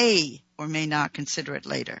may or may not consider it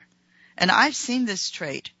later. And I've seen this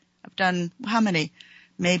trait. I've done, how many?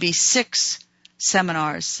 Maybe 6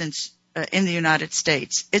 seminars since in the United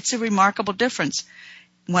States. It's a remarkable difference.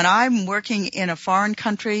 When I'm working in a foreign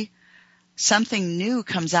country, something new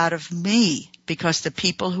comes out of me because the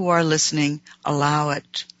people who are listening allow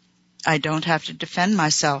it. I don't have to defend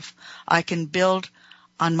myself. I can build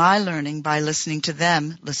on my learning by listening to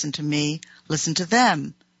them, listen to me, listen to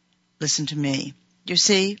them, listen to me. You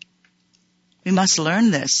see, we must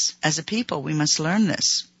learn this. As a people, we must learn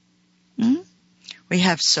this. We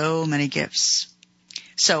have so many gifts.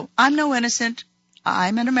 So I'm no innocent.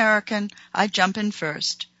 I'm an American. I jump in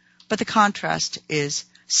first. But the contrast is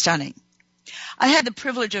stunning. I had the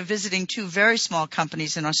privilege of visiting 2 very small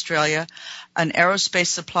companies in Australia, an aerospace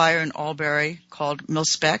supplier in Albury called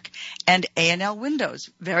Milspec, and A&L Windows.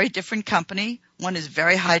 Very different company. One is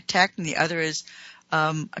very high-tech, and the other is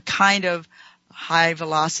a kind of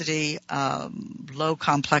high-velocity,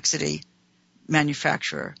 low-complexity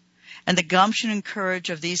manufacturer. And the gumption and courage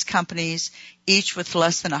of these companies, each with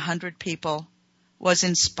less than 100 people, was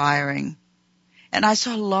inspiring. And I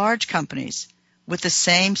saw large companies with the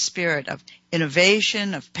same spirit of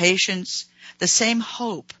innovation, of patience, the same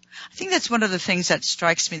hope. I think that's one of the things that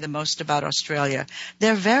strikes me the most about Australia.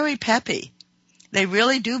 They're very peppy. They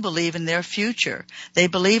really do believe in their future. They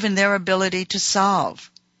believe in their ability to solve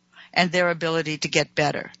and their ability to get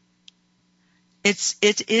better.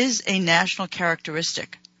 It is a national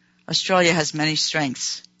characteristic. Australia has many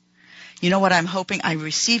strengths. You know what I'm hoping? I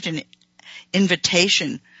received an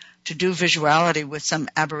invitation to do Visuality with some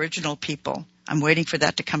Aboriginal people. I'm waiting for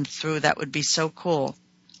that to come through. That would be so cool.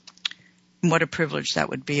 And what a privilege that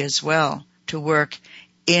would be as well, to work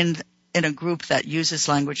in a group that uses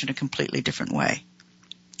language in a completely different way.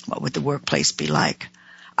 What would the workplace be like?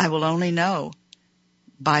 I will only know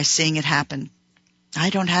by seeing it happen.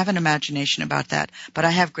 I don't have an imagination about that, but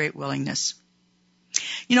I have great willingness.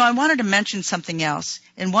 You know, I wanted to mention something else.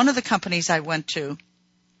 In one of the companies I went to,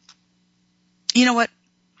 you know what?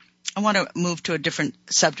 I want to move to a different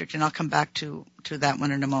subject, and I'll come back to that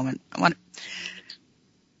one in a moment. I want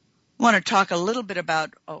to talk a little bit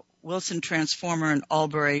about Wilson Transformer and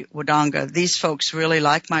Albury Wodonga. These folks really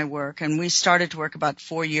like my work, and we started to work about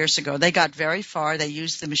 4 years ago. They got very far. They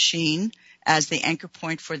used the machine as the anchor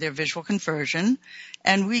point for their visual conversion,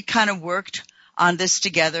 and we kind of worked on this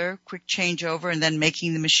together, quick changeover, and then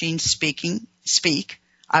making the machine speak.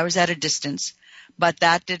 I was at a distance, but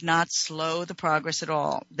that did not slow the progress at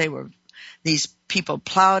all. These people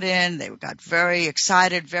plowed in, they got very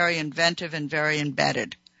excited, very inventive, and very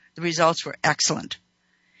embedded. The results were excellent.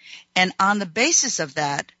 And on the basis of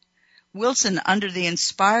that, Wilson, under the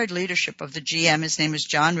inspired leadership of the GM, his name is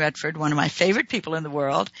John Redford, one of my favorite people in the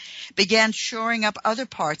world, began shoring up other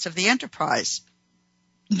parts of the enterprise.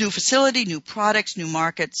 New facility, new products, new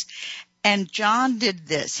markets. And John did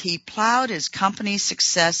this. He plowed his company's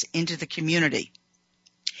success into the community.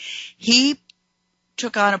 He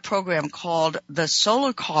took on a program called the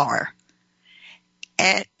Solar Car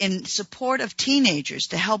in support of teenagers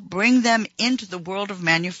to help bring them into the world of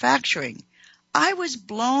manufacturing. I was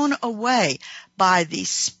blown away by the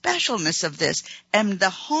specialness of this and the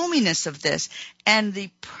hominess of this and the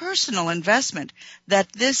personal investment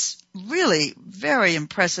that this really very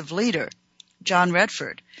impressive leader, John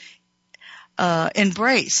Redford,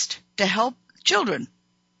 embraced to help children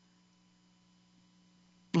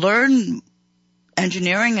learn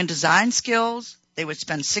engineering and design skills. They would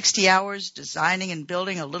spend 60 hours designing and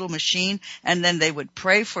building a little machine, and then they would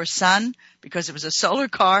pray for sun because it was a solar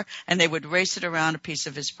car, and they would race it around a piece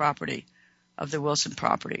of his property, of the Wilson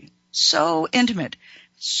property. So intimate,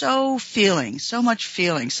 so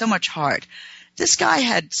much heart. This guy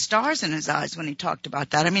had stars in his eyes when he talked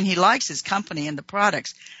about that. I mean, he likes his company and the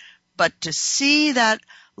products, but to see that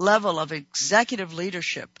level of executive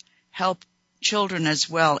leadership help children as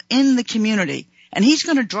well in the community, and he's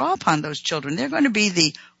going to draw upon those children. They're going to be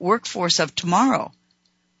the workforce of tomorrow,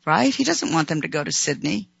 right? He doesn't want them to go to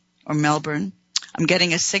Sydney or Melbourne. I'm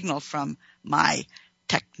getting a signal from my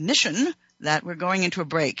technician that we're going into a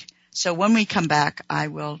break. So when we come back, I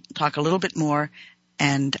will talk a little bit more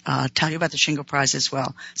and tell you about the Shingle Prize as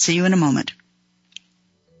well. See you in a moment.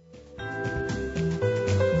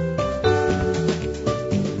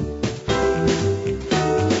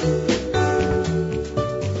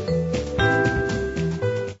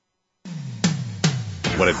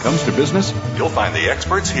 When it comes to business, you'll find the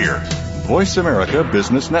experts here. Voice America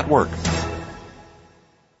Business Network.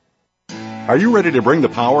 Are you ready to bring the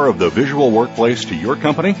power of the visual workplace to your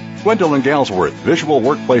company? Gwendolyn Galsworth, visual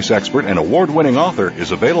workplace expert and award-winning author,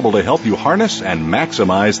 is available to help you harness and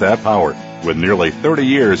maximize that power. With nearly 30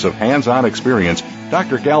 years of hands-on experience,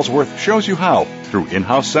 Dr. Galsworth shows you how through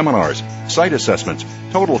in-house seminars, site assessments,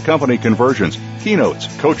 total company conversions, keynotes,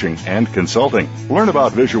 coaching, and consulting. Learn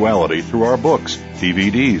about Visuality through our books,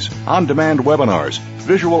 DVDs, on-demand webinars,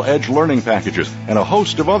 Visual Edge learning packages, and a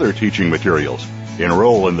host of other teaching materials.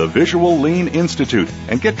 Enroll in the Visual Lean Institute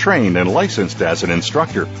and get trained and licensed as an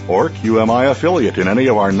instructor or QMI affiliate in any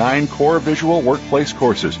of our 9 core visual workplace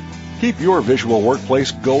courses. Keep your visual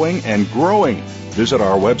workplace going and growing. Visit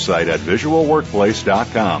our website at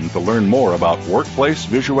visualworkplace.com to learn more about workplace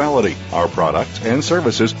visuality, our products and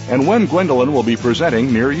services, and when Gwendolyn will be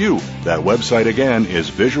presenting near you. That website again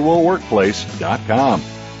is visualworkplace.com.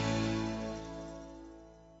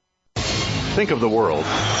 Think of the world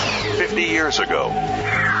 50 years ago.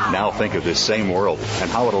 Now think of this same world and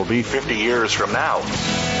how it'll be 50 years from now.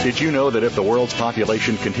 Did you know that if the world's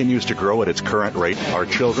population continues to grow at its current rate, our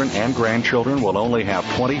children and grandchildren will only have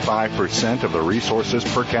 25% of the resources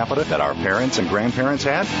per capita that our parents and grandparents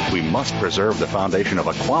had? We must preserve the foundation of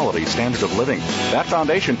a quality standard of living. That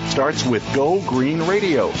foundation starts with Go Green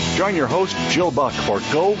Radio. Join your host, Jill Buck, for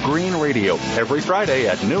Go Green Radio every Friday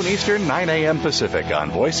at noon Eastern, 9 a.m. Pacific on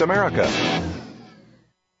Voice America.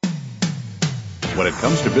 When it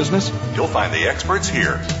comes to business, you'll find the experts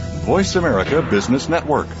here. Voice America Business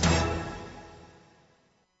Network.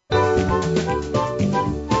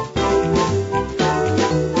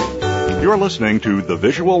 You're listening to The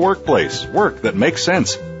Visual Workplace, Work That Makes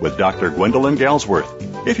Sense, with Dr. Gwendolyn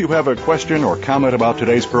Galsworth. If you have a question or comment about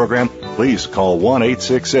today's program, please call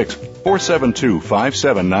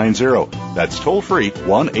 1-866-472-5790. That's toll free,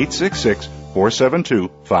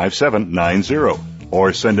 1-866-472-5790.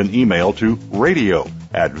 Or send an email to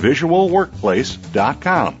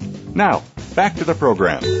radio@visualworkplace.com. Now, back to the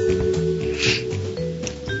program.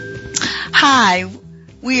 Hi.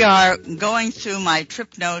 We are going through my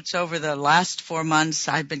trip notes over the last 4 months.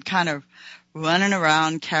 I've been kind of running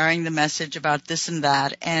around carrying the message about this and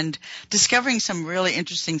that and discovering some really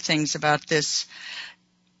interesting things about this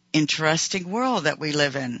interesting world that we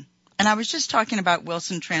live in. And I was just talking about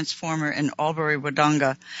Wilson Transformer and Albury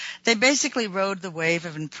Wodonga. They basically rode the wave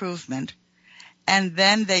of improvement, and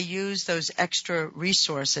then they used those extra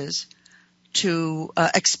resources to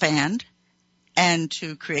expand and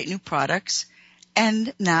to create new products.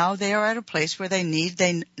 And now they are at a place where they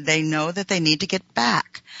know that they need to get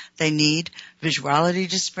back. They need visuality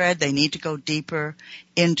to spread. They need to go deeper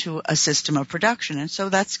into a system of production. And so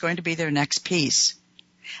that's going to be their next piece.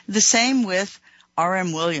 The same with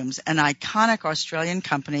R.M. Williams, an iconic Australian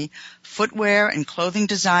company, footwear and clothing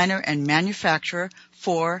designer and manufacturer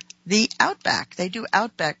for the Outback. They do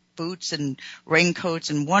Outback boots and raincoats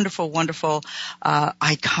and wonderful, wonderful,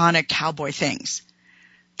 iconic cowboy things.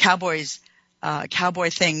 Cowboy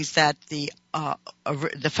things that the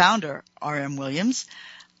founder, R.M. Williams,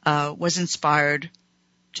 was inspired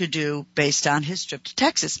to do based on his trip to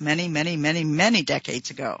Texas many, many, many, many decades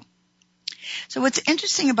ago. So what's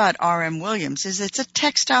interesting about R.M. Williams is it's a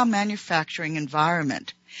textile manufacturing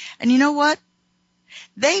environment. And you know what?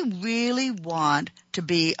 They really want to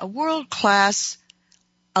be a world-class,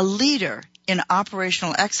 a leader in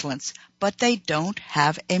operational excellence, but they don't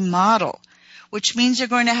have a model, which means they're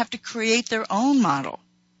going to have to create their own model.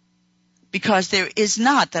 Because there is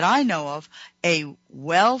not, that I know of, a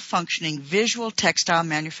well-functioning visual textile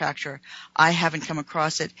manufacturer. I haven't come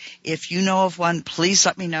across it. If you know of one, please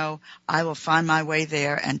let me know. I will find my way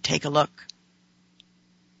there and take a look.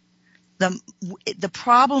 The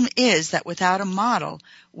problem is that without a model,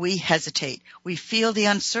 we hesitate. We feel the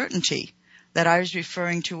uncertainty that I was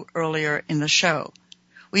referring to earlier in the show.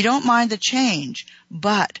 We don't mind the change,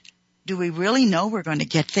 but do we really know we're going to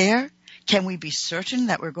get there? Can we be certain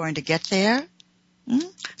that we're going to get there?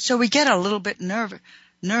 So we get a little bit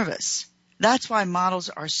nervous. That's why models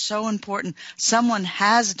are so important. Someone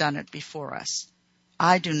has done it before us.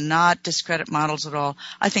 I do not discredit models at all.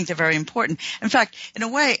 I think they're very important. In fact, in a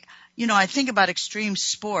way, I think about extreme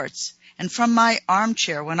sports, and from my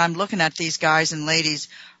armchair, when I'm looking at these guys and ladies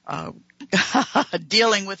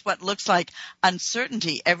dealing with what looks like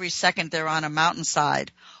uncertainty every second they're on a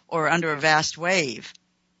mountainside or under a vast wave,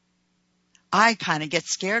 I kind of get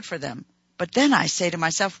scared for them. But then I say to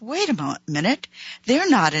myself, wait a minute, they're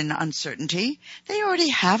not in uncertainty. They already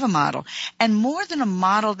have a model. And more than a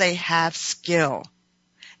model, they have skill.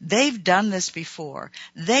 They've done this before.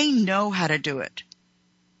 They know how to do it.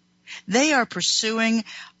 They are pursuing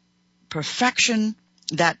perfection,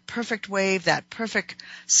 that perfect wave, that perfect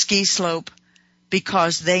ski slope,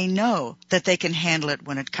 because they know that they can handle it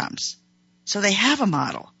when it comes. So they have a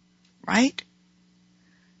model, right?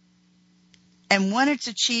 And when it's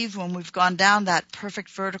achieved, when we've gone down that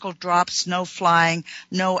perfect vertical drop, snow flying,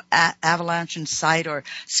 no avalanche in sight, or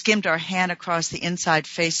skimmed our hand across the inside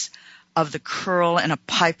face of the curl in a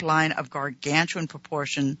pipeline of gargantuan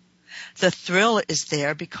proportion, the thrill is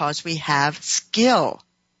there because we have skill.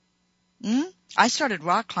 I started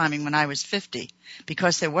rock climbing when I was 50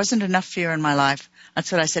 because there wasn't enough fear in my life.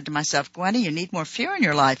 That's what I said to myself, Gwenny, you need more fear in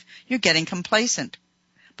your life. You're getting complacent.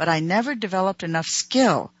 But I never developed enough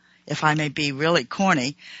skill, if I may be really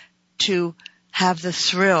corny, to have the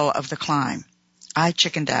thrill of the climb. I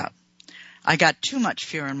chickened out. I got too much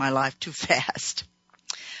fear in my life too fast.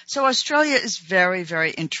 So Australia is very,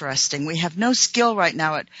 very interesting. We have no skill right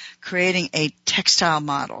now at creating a textile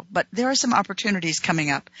model, but there are some opportunities coming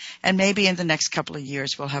up, and maybe in the next couple of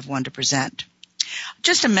years we'll have one to present.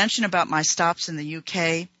 Just a mention about my stops in the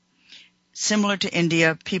UK. Similar to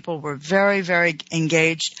India, people were very, very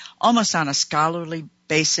engaged, almost on a scholarly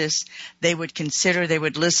basis. They would consider, they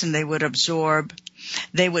would listen, they would absorb.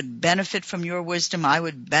 They would benefit from your wisdom. I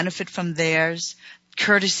would benefit from theirs.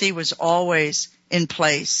 Courtesy was always in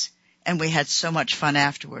place, and we had so much fun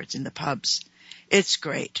afterwards in the pubs. It's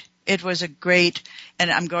great. It was a great,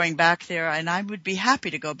 and I'm going back there, and I would be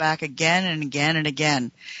happy to go back again and again and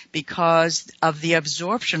again because of the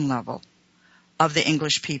absorption level of the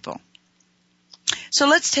English people. So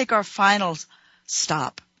let's take our final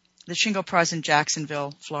stop, the Shingo Prize in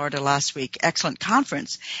Jacksonville, Florida last week. Excellent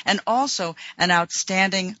conference, and also an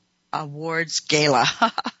outstanding awards gala,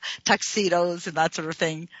 tuxedos and that sort of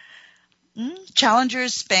thing.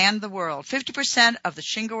 Challengers spanned the world. 50% of the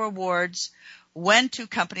Shingo Awards went to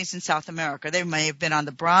companies in South America. They may have been on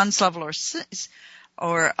the bronze level or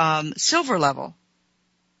silver level,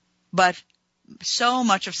 but so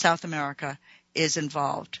much of South America is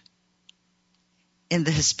involved in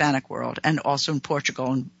the Hispanic world, and also in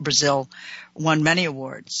Portugal and Brazil won many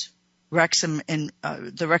awards.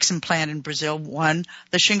 The Wrexham plant in Brazil won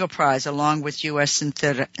the Shingo Prize along with U.S.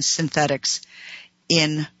 Synthetics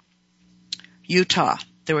in Utah.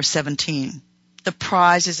 There were 17. The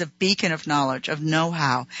prize is a beacon of knowledge, of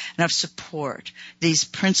know-how, and of support, these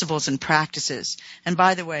principles and practices. And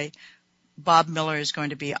by the way, Bob Miller is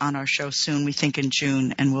going to be on our show soon, we think in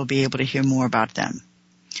June, and we'll be able to hear more about them.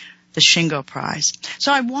 The Shingo Prize.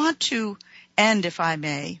 So I want to end, if I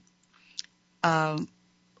may,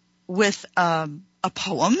 with a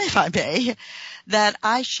poem, if I may, that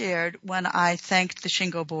I shared when I thanked the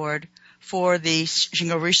Shingo Board for the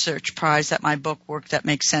Shingo Research Prize that my book, Work That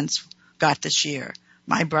Makes Sense, got this year.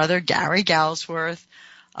 My brother, Gary Galsworth,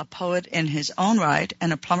 a poet in his own right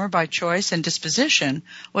and a plumber by choice and disposition,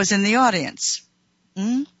 was in the audience.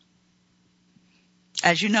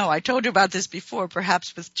 As you know, I told you about this before,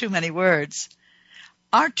 perhaps with too many words.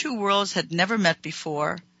 Our two worlds had never met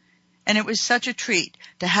before, and it was such a treat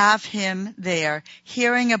to have him there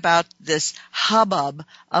hearing about this hubbub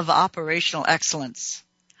of operational excellence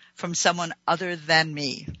from someone other than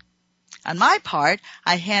me. On my part,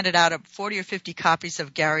 I handed out 40 or 50 copies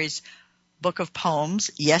of Gary's book of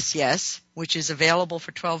poems, Yes, Yes, which is available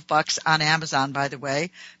for $12 on Amazon, by the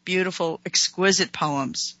way. Beautiful, exquisite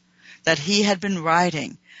poems that he had been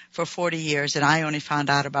writing for 40 years, and I only found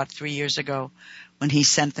out about 3 years ago when he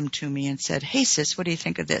sent them to me and said, hey, sis, what do you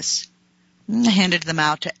think of this? And I handed them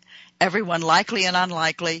out to everyone, likely and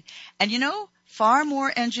unlikely. And you know, far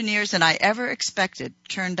more engineers than I ever expected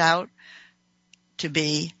turned out to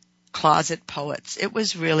be closet poets. It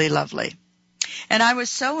was really lovely. And I was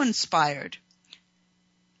so inspired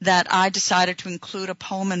that I decided to include a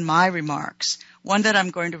poem in my remarks, one that I'm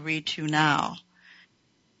going to read to you now.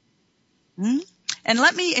 And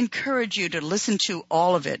let me encourage you to listen to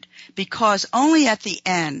all of it, because only at the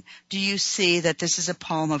end do you see that this is a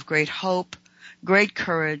poem of great hope, great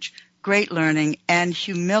courage, great learning, and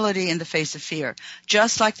humility in the face of fear,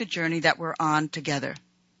 just like the journey that we're on together.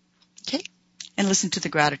 Okay? And listen to the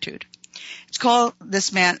gratitude. It's called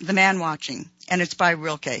The Man Watching, and it's by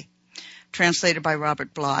Rilke, translated by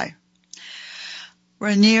Robert Bly.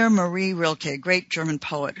 Rainier Marie Rilke, great German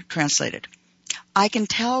poet, translated. I can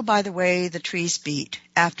tell by the way the trees beat,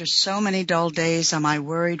 after so many dull days on my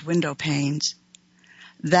worried window panes,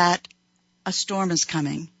 that a storm is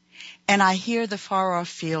coming, and I hear the far-off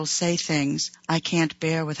fields say things I can't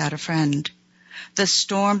bear without a friend. The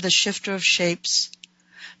storm, the shifter of shapes,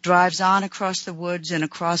 drives on across the woods and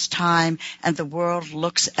across time, and the world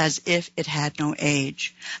looks as if it had no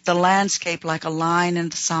age. The landscape, like a line in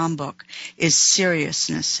the psalm book, is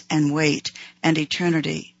seriousness and weight and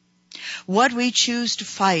eternity. What we choose to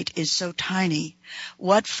fight is so tiny.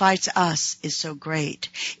 What fights us is so great.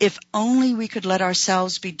 If only we could let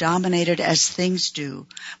ourselves be dominated as things do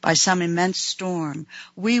by some immense storm,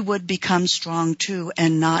 we would become strong too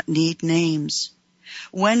and not need names.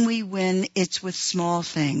 When we win, it's with small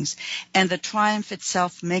things, and the triumph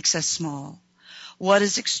itself makes us small. What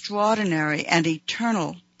is extraordinary and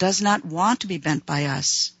eternal does not want to be bent by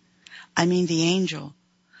us. I mean the angel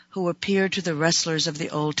who appeared to the wrestlers of the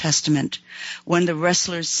Old Testament. When the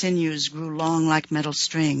wrestlers' sinews grew long like metal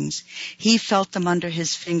strings, he felt them under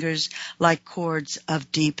his fingers like chords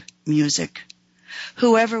of deep music.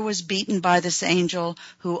 Whoever was beaten by this angel,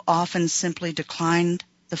 who often simply declined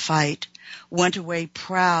the fight, went away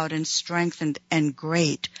proud and strengthened and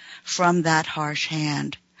great from that harsh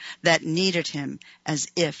hand that kneaded him as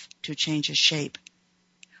if to change his shape.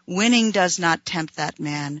 Winning does not tempt that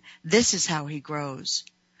man. This is how he grows.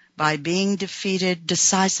 By being defeated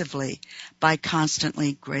decisively by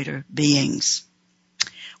constantly greater beings.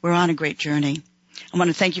 We're on a great journey. I want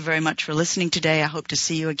to thank you very much for listening today. I hope to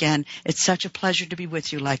see you again. It's such a pleasure to be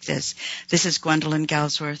with you like this. This is Gwendolyn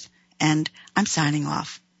Galsworth, and I'm signing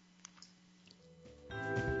off.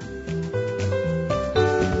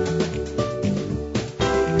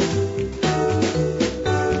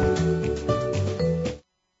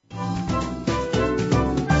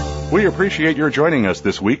 We appreciate your joining us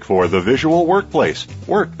this week for The Visual Workplace,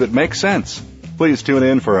 work that makes sense. Please tune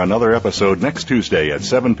in for another episode next Tuesday at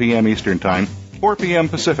 7 p.m. Eastern Time, 4 p.m.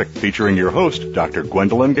 Pacific, featuring your host, Dr.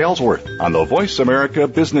 Gwendolyn Galsworth, on the Voice America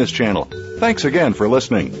Business Channel. Thanks again for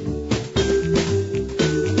listening.